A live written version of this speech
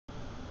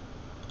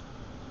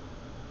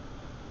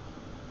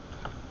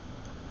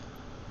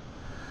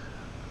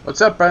What's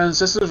up, brothers and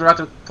sisters? We're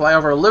about to fly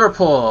over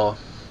Liverpool,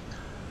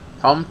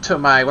 home to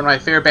one of my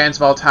favorite bands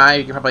of all time.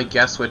 You can probably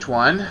guess which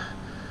one,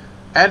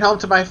 and home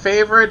to my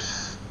favorite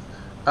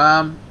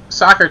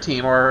soccer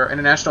team or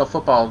international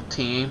football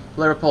team,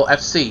 Liverpool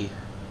FC.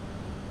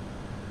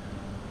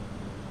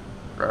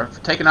 We're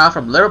taking off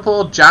from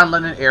Liverpool John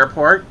Lennon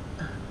Airport.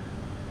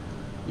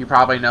 You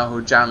probably know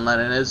who John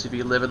Lennon is if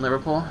you live in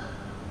Liverpool,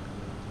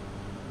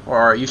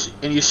 or you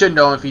should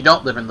know him if you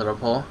don't live in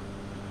Liverpool.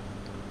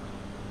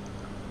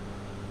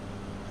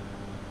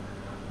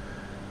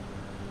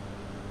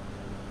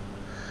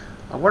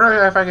 I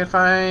wonder if I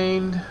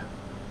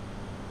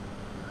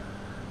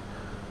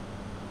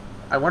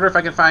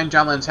can find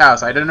John Lennon's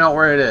house. I don't know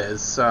where it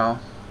is, so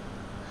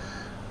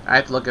I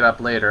have to look it up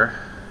later.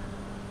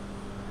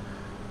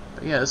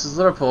 But yeah, this is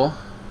Liverpool.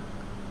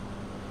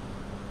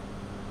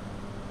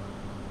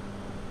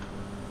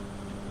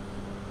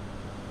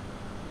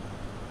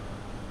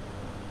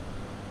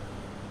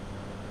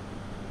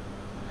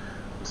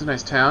 It's a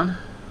nice town.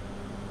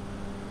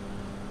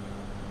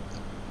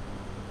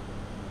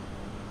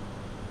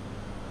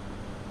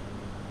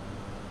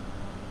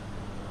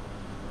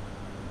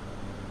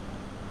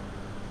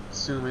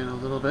 Zoom in a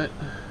little bit.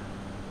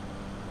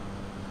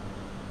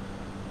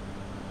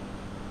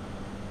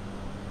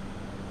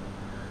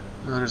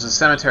 Oh, there's a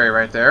cemetery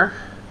right there.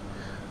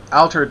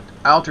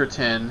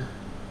 Alterton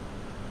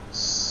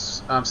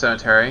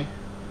Cemetery.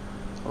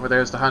 Over there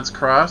is the Hunt's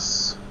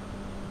Cross.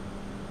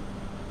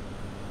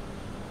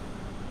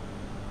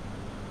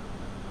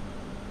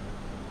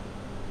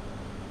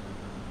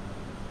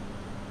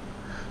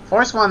 I've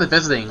always wanted to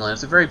visit England.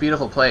 It's a very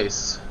beautiful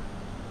place.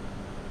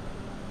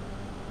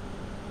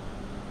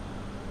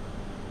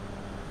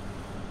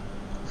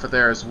 For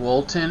there is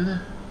Woolton.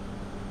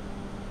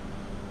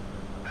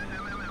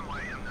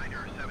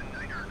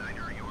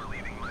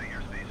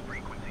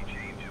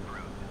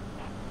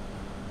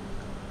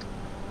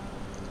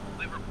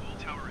 Liverpool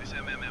Tower is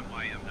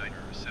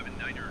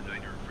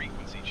SMMYM979er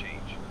frequency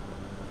change.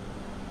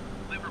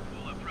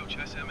 Liverpool approach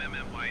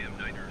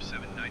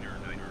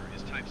SMMYM979er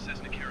is type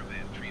Cessna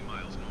Caravan 3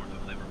 miles north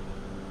of Liverpool.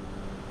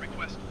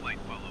 Request flight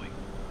following.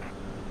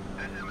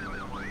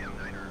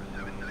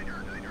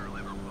 SMMYM979er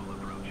Liverpool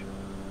approach.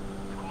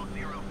 Squawk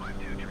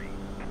 052 tree.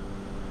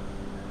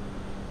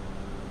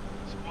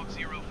 Squawk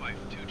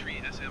 052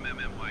 tree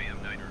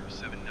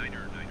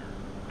SMMYM979er.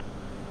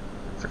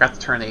 Forgot to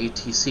turn the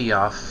ATC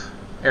off.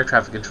 Air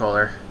traffic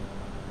controller.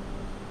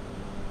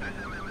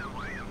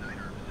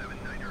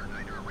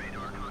 SMMYM979er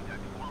radar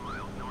contact 4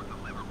 miles north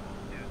of Liverpool,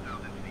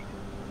 2,000 feet.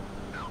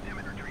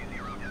 Altimeter tree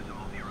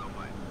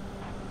 0.05.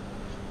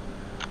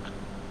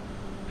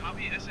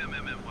 Copy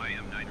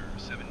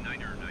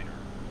SMMYM979er.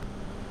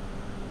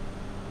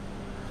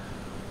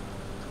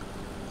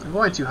 I'm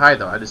going too high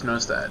though, I just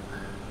noticed that.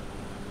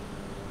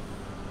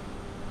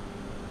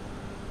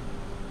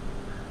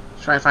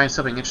 Try and find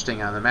something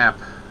interesting on the map.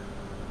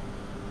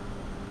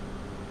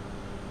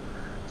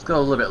 Let's go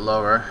a little bit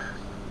lower.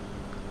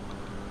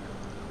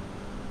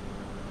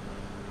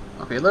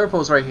 Okay,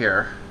 Liverpool's right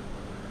here.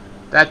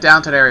 That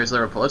downtown area is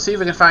Liverpool. Let's see if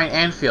we can find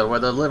Anfield, where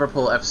the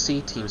Liverpool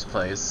FC teams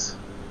plays.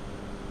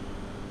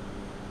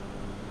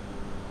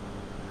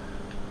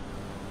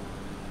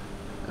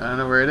 I don't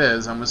know where it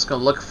is. I'm just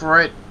gonna look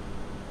for it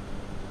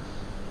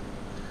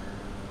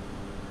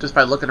just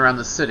by looking around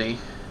the city.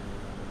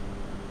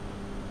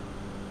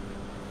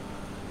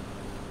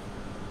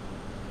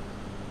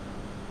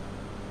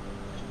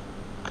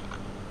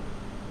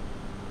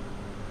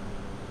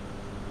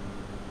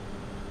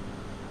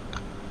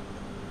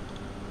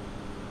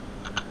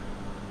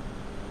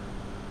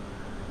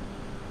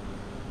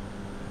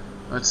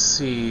 Let's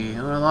see.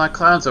 Oh, a lot of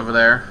clouds over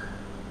there.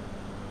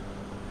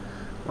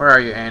 Where are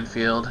you,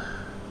 Anfield?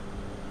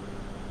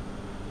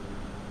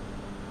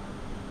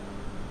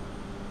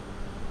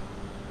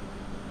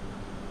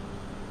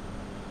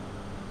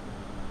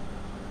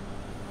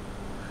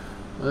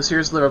 Well, this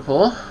here's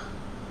Liverpool.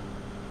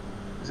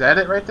 Is that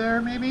it right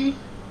there, maybe?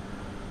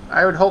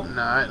 I would hope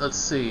not. Let's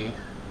see.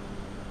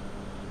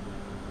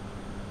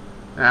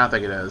 I don't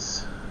think it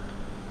is.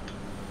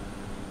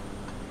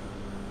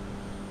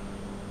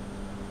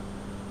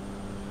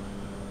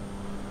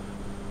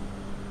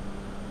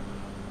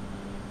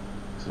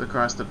 So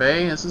across the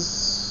bay, this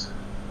is...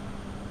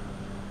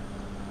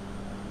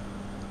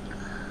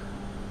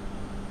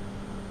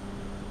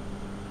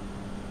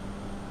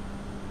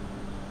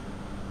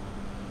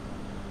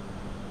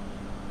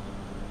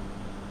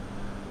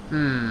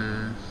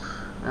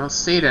 I don't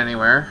see it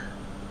anywhere.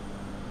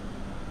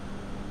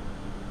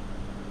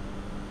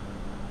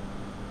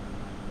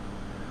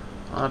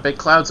 A lot of big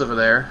clouds over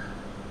there.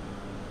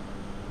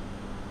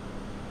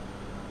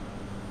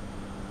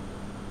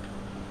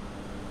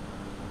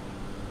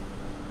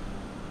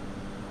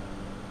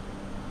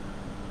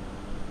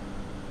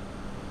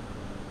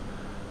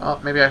 Oh,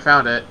 maybe I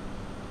found it.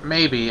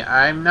 Maybe.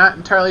 I'm not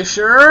entirely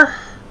sure.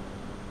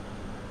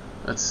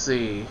 Let's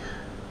see.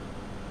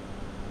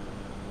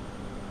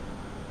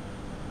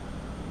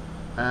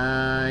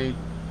 I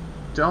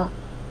don't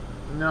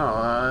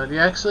No,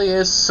 there actually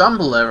is some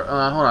hold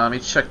on, let me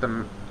check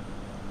the...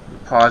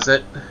 Pause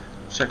it.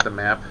 Check the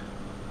map.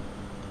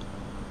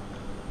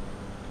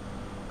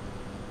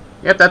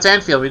 Yep, that's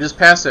Anfield. We just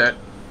passed it.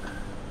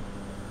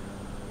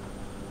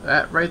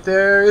 That right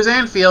there is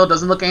Anfield.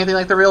 Doesn't look anything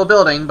like the real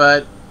building,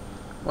 but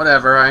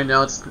whatever. I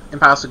know it's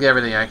impossible to get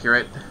everything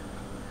accurate.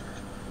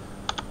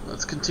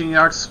 Let's continue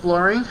our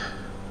exploring.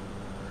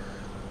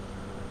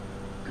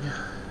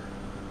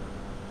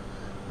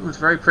 Ooh, it's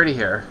very pretty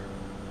here.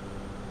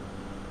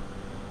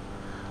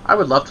 I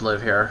would love to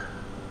live here.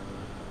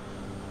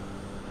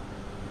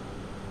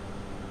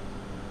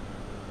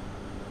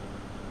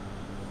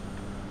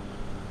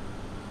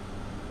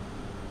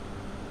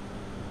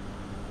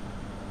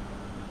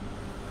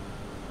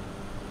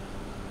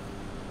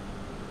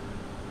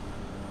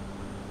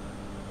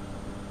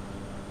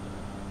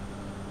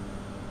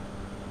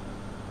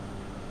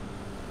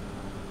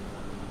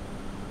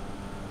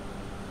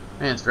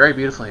 Man, it's very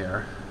beautiful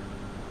here.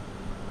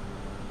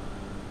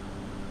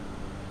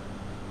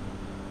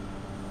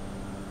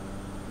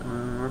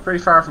 We're pretty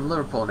far from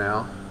Liverpool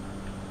now.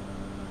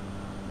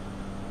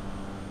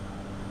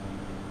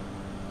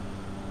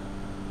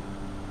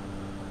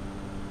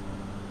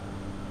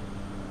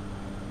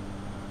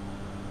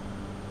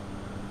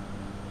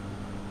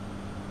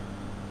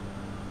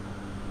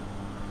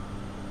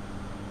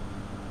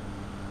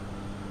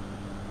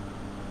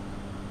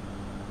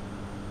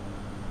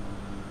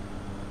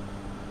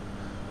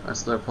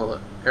 That's Liverpool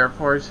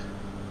Airport.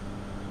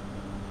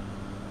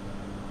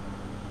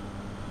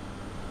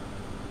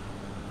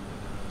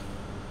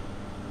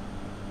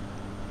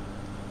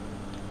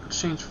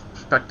 Change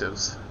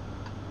perspectives.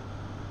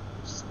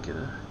 Just get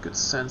a good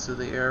sense of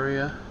the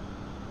area.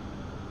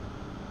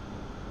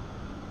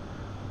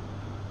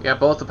 Yeah,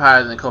 both the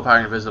pilot and the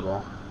co-pilot are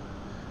invisible.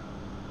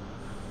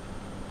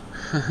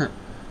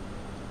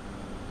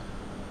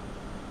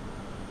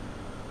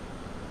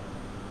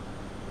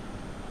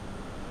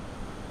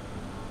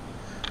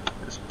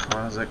 Just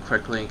pause it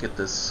quickly and get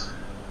this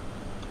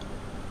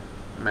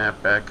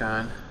map back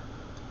on.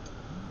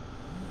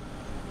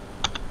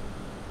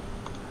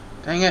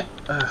 Dang it!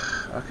 Ugh.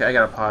 Okay, I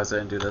gotta pause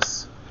it and do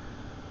this.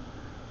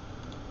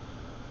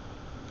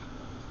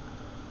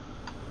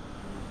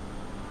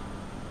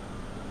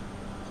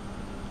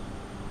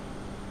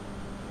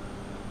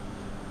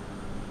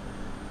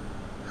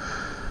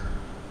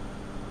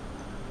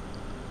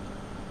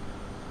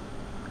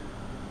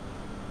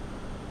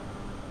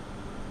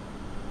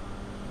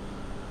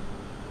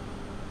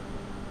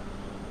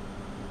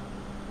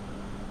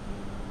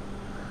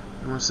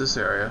 What's this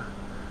area?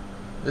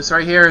 This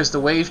right here is the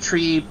Wave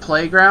Tree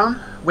Playground.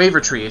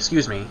 Waver Tree,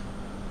 excuse me.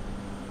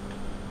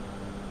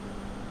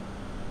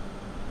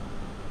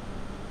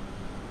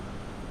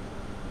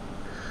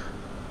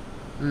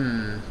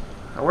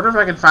 I wonder if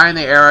I can find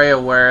the area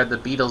where the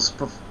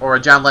Beatles or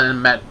John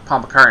Lennon met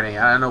Paul McCartney.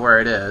 I don't know where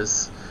it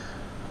is.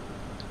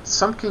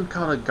 Something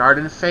called a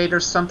Garden Fete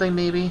or something,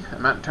 maybe?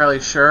 I'm not entirely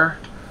sure.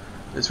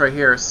 This right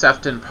here is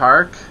Sefton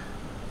Park.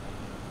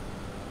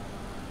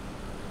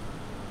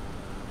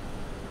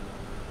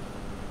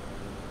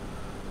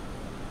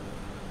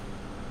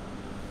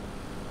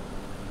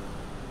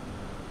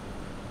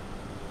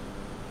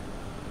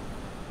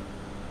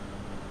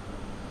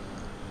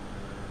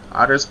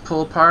 Otters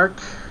Pool Park.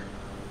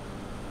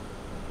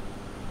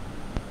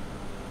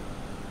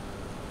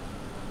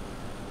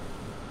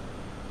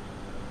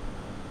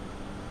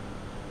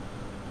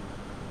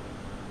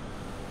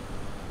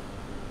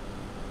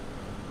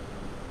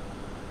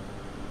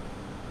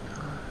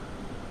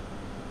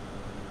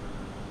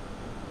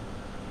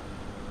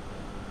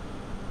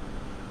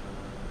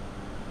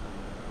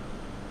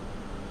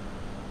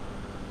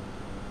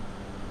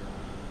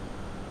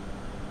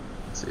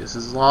 Let's see, this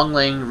is Long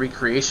Lane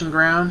Recreation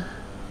Ground.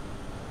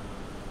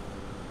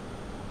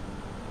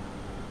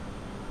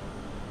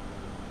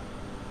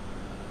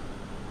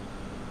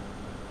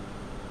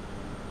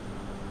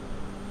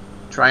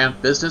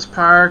 Triumph Business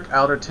Park,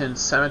 Alderton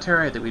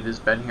Cemetery. I think we've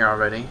just been here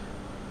already.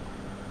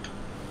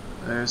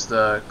 There's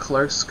the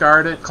Clark's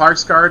Garden.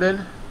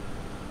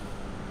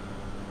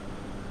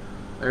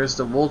 There's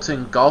the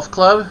Woolton Golf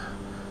Club.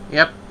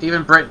 Yep,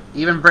 even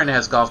Britain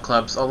has golf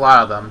clubs, a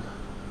lot of them.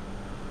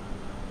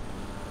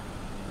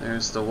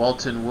 There's the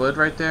Walton Wood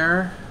right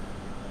there.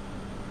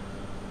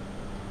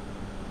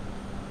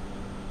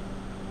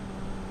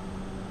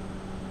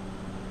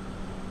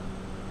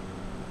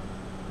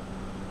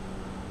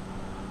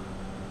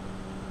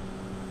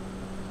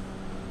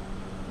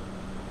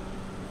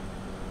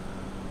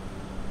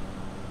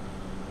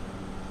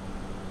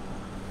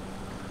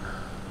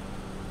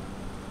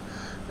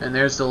 And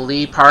there's the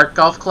Lee Park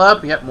Golf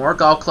Club. Yep, more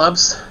golf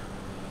clubs.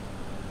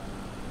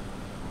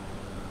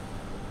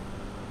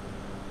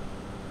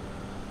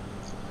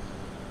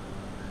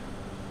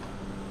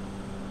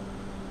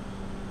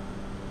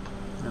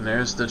 And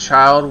there's the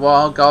Child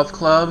Wall Golf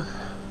Club.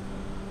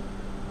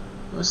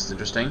 Oh, this is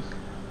interesting.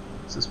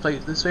 Does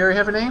this area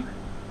have a name?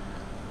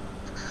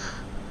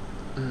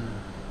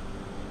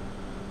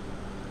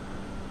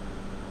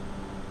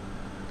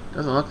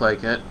 Doesn't look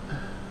like it.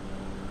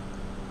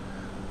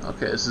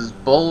 Okay, this is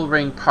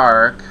Bullring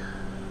Park.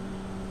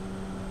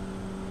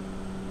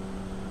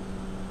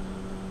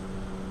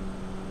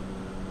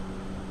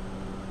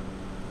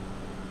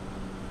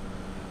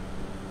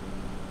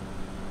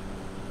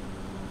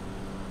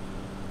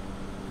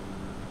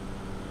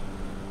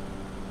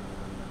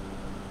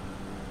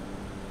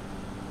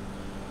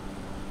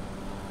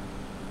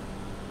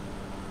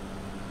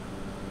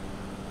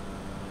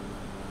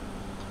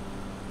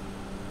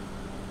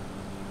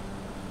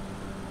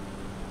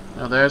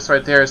 Now there's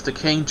right there is the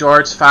King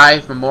George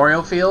V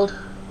Memorial Field.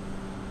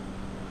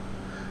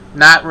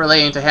 Not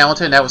relating to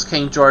Hamilton, that was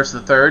King George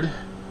III.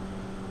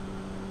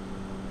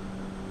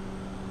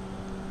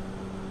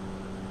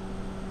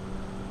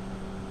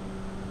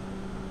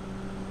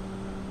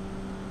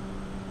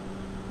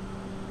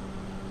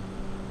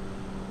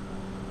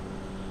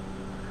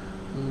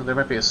 There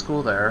might be a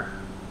school there.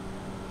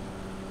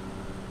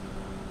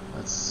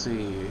 Let's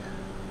see.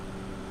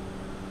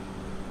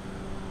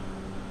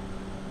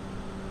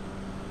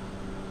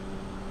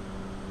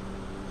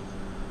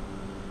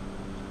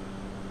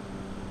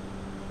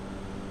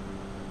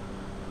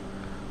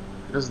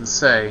 It doesn't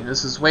say.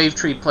 This is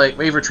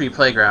Wavertree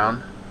Playground,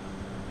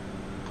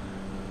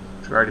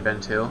 which we've already been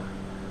to.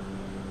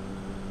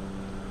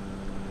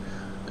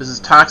 This is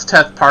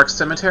Toxteth Park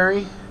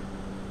Cemetery.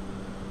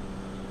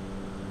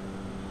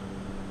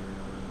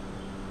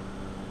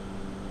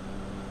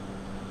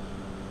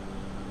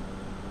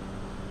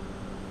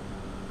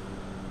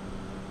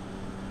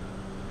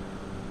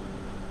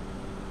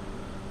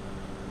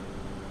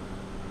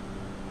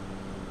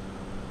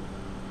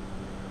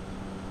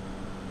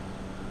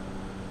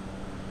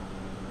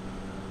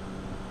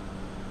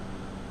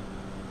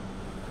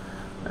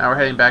 Now we're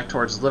heading back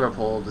towards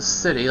Liverpool, the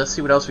city. Let's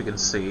see what else we can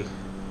see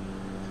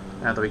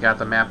now that we got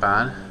the map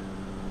on.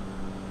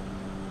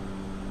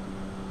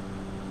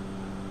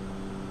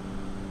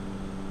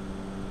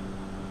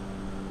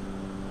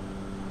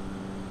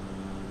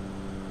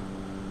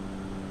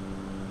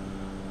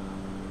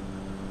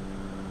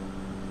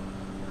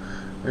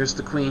 There's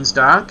the Queen's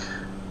Dock.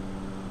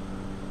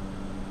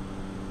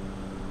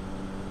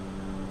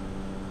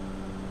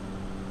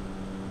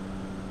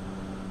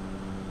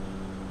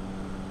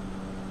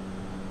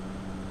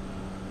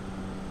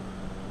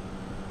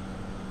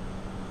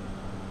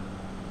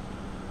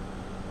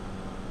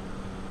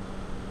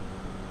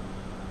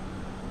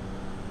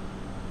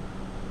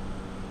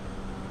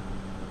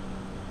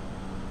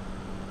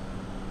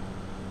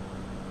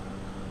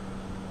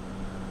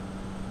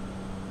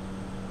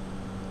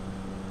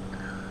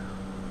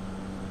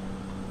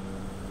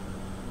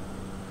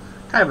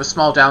 Kind of a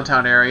small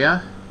downtown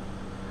area.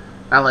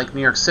 Not like New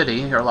York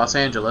City or Los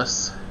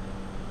Angeles.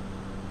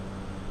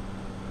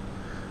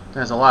 It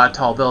has a lot of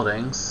tall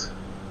buildings.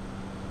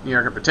 New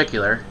York in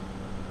particular.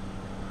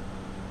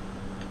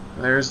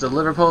 There's the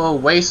Liverpool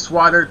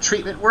Wastewater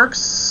Treatment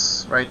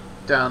Works right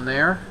down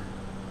there.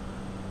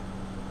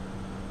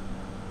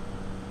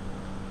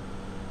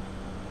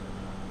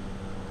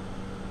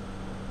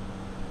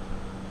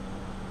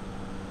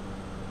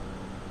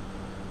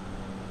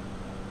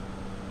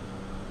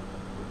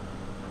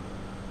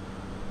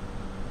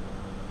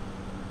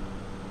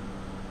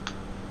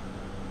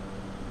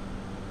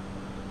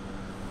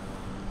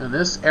 And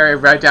this area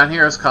right down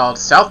here is called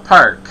South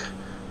Park.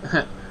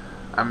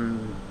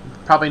 I'm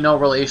probably no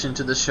relation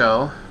to the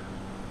show.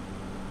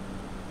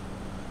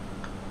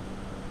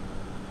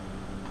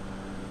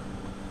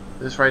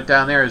 This right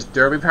down there is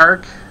Derby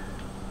Park.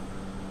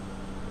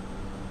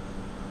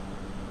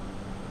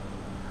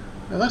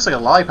 It looks like a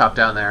lollipop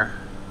down there.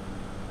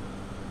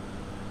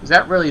 Is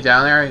that really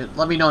down there?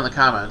 Let me know in the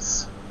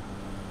comments.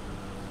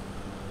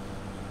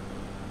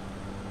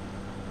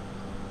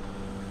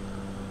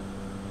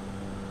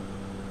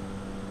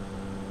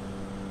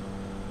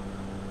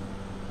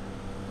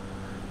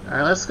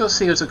 Alright, let's go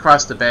see what's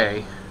across the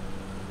bay.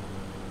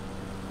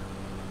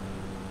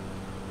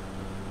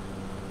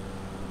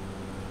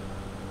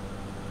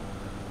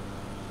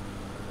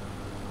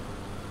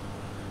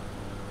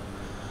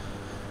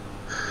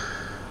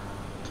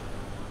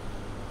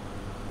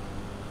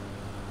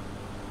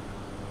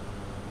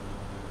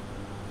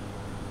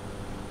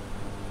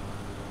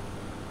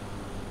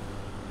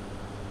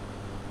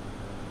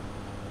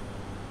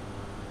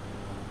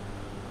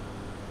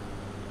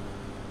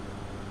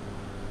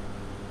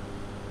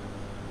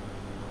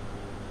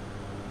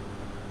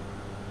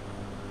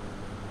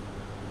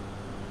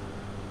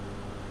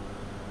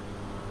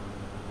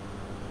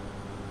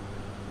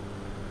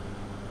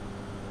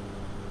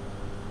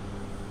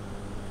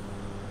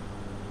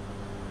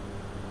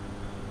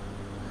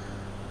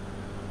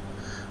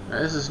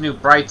 This is New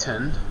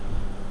Brighton.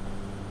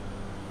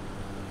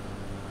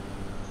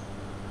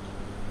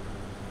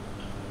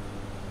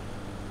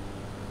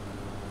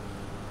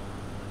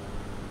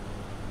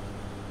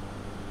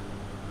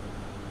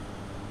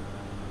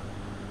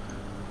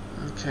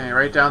 Okay,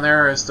 right down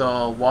there is the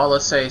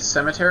Wallasey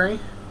Cemetery.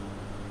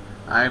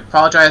 I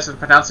apologize for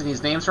pronouncing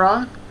these names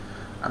wrong.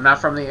 I'm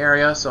not from the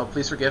area, so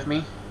please forgive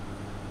me.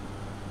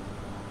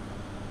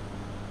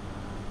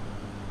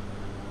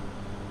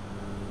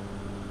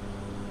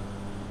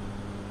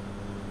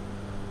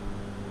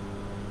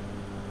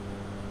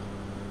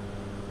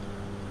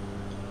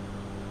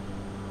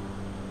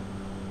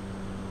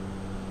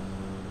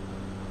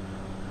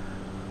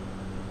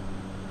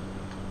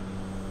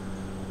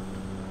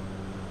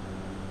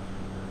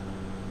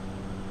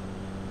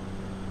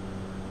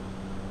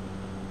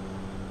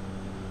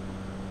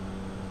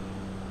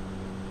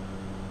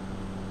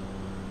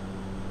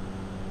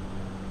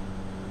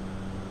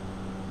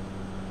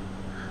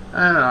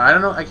 I don't know. I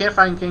don't know. I can't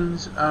find King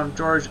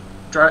George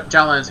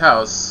Jalen's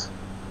house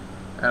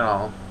at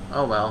all.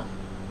 Oh well.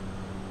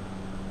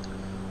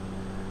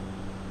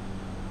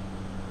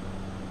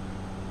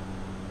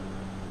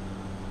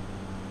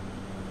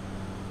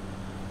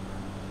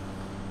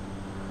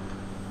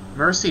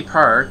 Mercy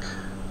Park.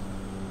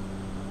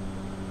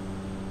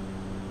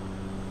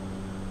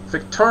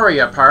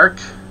 Victoria Park.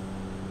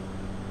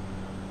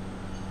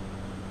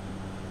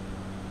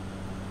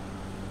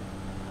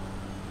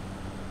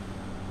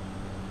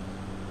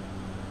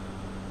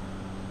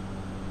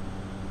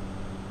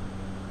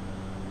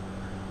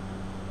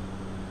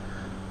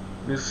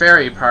 New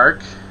Ferry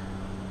Park.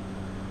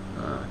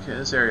 Okay,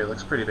 this area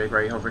looks pretty big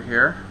right over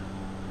here.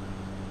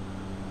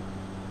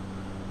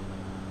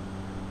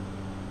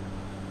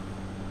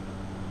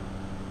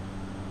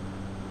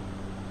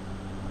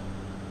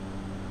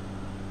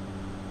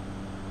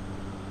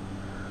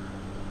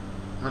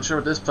 I'm not sure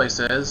what this place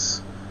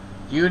is.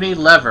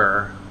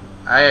 Unilever.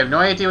 I have no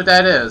idea what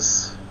that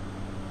is.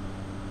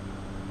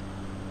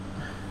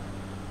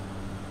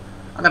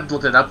 I'm gonna have to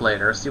look it up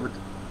later, see what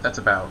that's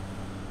about.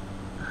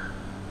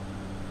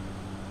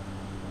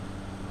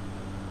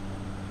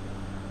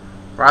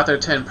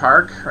 Brotherton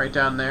Park, right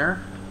down there.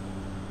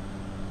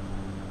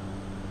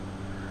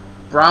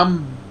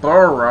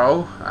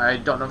 Bromborough. I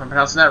don't know if I'm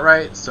pronouncing that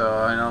right, so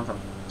I know if I'm,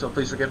 so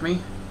please forgive me.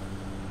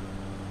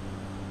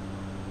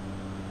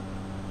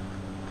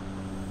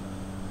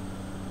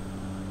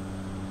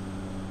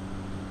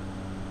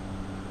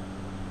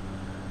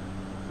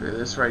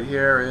 This right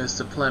here is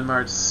the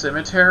Plymouth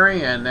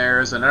Cemetery, and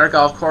there's another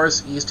golf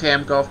course, East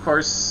Ham Golf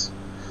Course.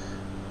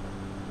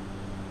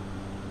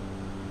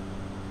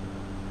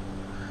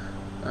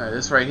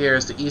 This right here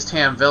is the East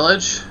Ham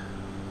Village.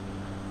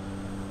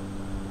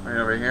 Right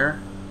over here.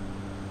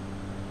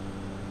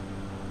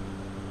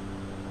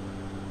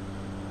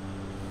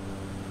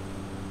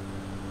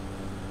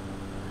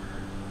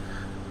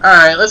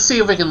 Alright, let's see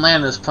if we can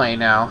land this plane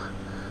now.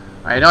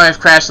 I know I've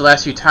crashed the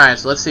last few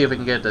times, so let's see if we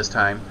can get it this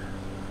time.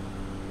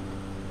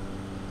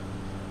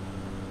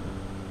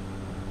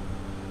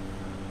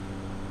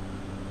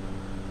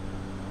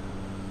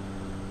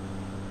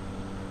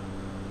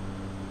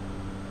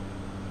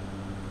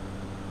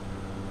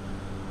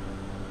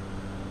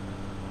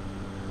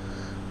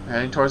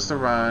 Heading towards the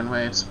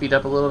runway. Speed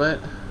up a little bit.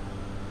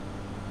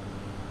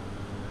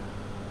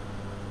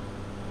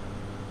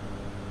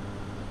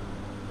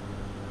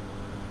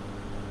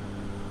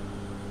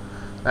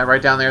 That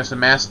right down there is the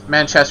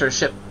Manchester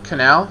Ship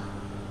Canal.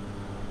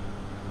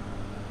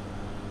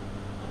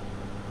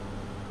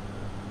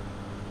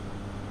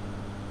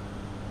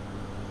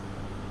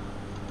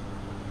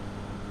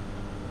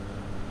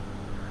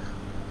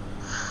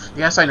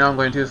 Yes, I know I'm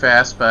going too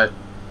fast, but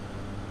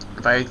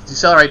if I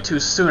decelerate too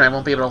soon, I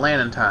won't be able to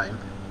land in time.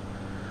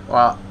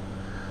 Well,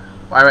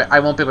 I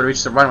won't be able to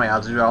reach the runway. I'll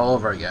have to do it all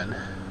over again.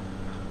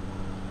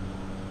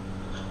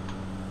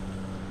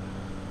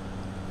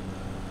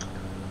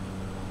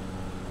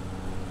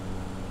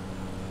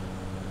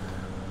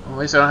 Well, at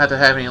least I don't have to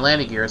have any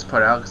landing gears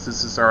put out, because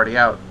this is already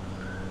out.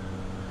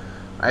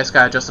 I just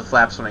gotta adjust the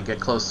flaps when I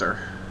get closer.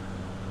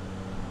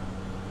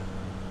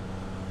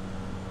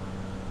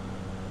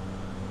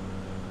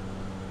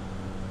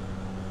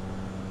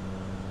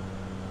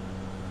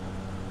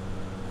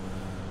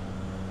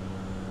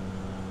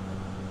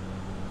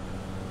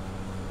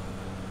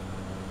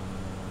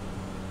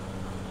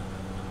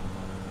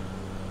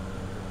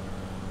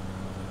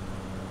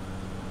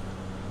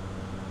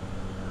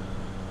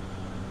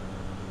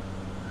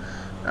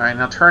 Alright,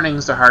 now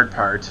turning's the hard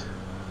part.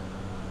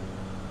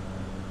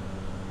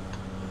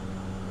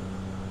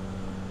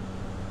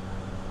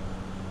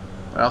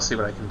 But I'll see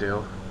what I can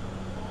do.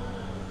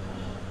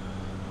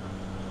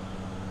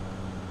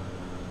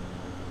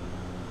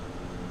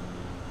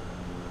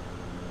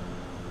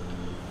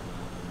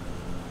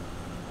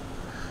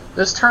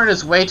 This turn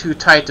is way too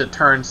tight to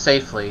turn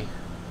safely.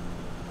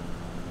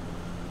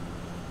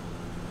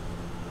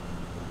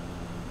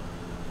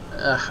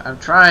 Ugh, I'm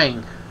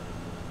trying.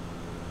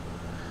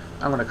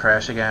 I'm gonna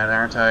crash again,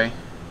 aren't I?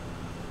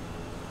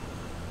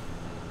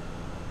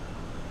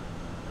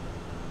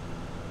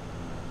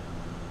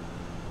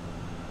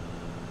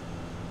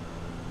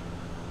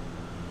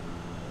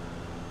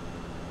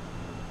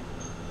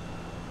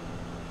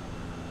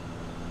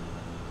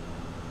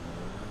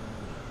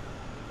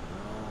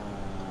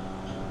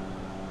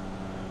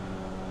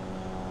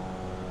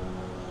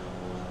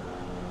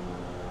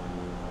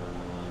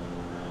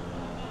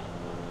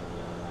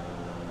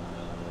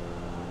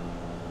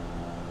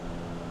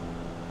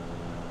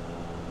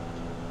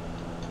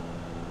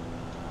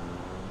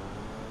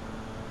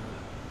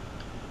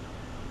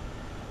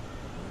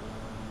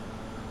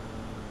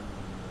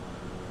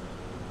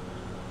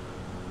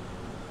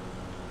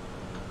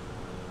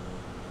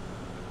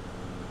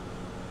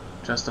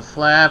 Adjust the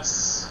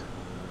flaps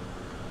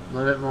a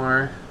little bit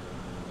more.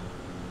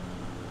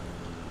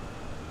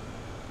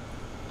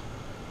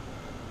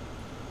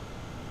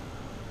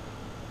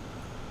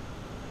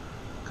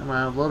 Come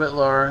on, a little bit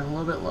lower, a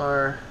little bit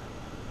lower.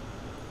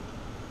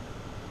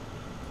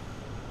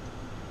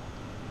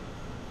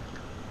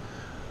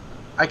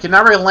 I can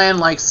never land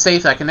like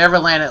safe. I can never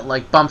land it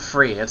like bump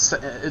free. It's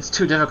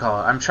too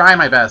difficult. I'm trying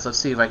my best. Let's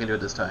see if I can do it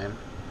this time.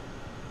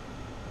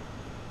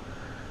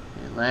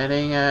 Okay,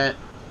 landing at,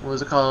 what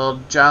was it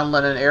called? John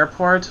Lennon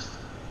Airport.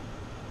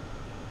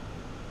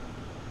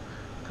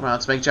 Come on,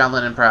 let's make John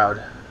Lennon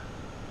proud.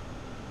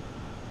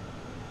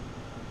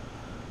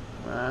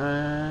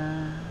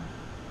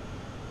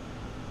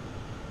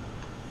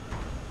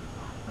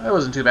 That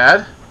wasn't too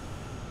bad.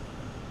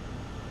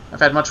 I've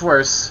had much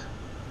worse.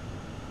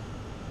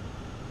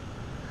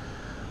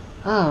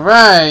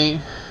 Alright.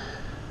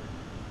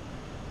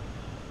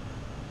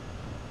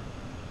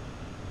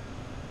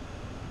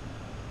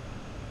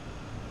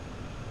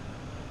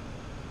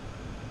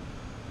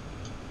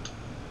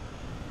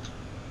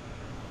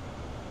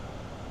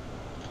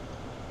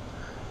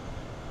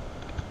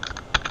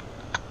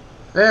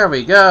 There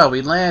we go.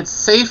 We landed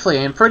safely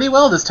and pretty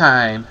well this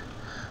time.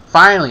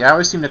 Finally, I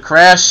always seem to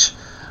crash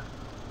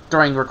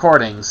during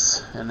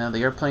recordings. And now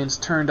the airplane's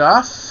turned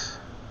off.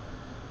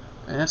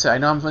 And that's it. I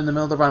know I'm in the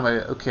middle of the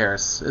runway. Who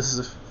cares?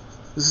 This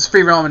is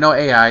free roam and no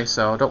AI,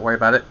 so don't worry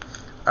about it.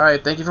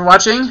 Alright, thank you for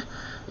watching.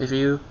 If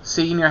you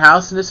see in your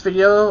house in this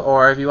video,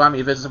 or if you want me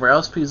to visit somewhere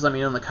else, please let me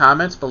know in the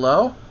comments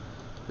below.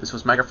 This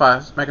was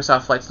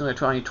Microsoft Flight Simulator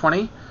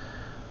 2020.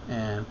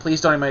 And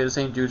please donate money to the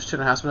St. Jude's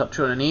Children's Hospital, help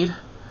children in need.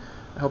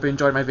 I hope you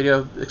enjoyed my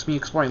video, me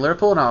exploring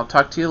Liverpool, and I'll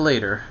talk to you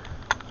later.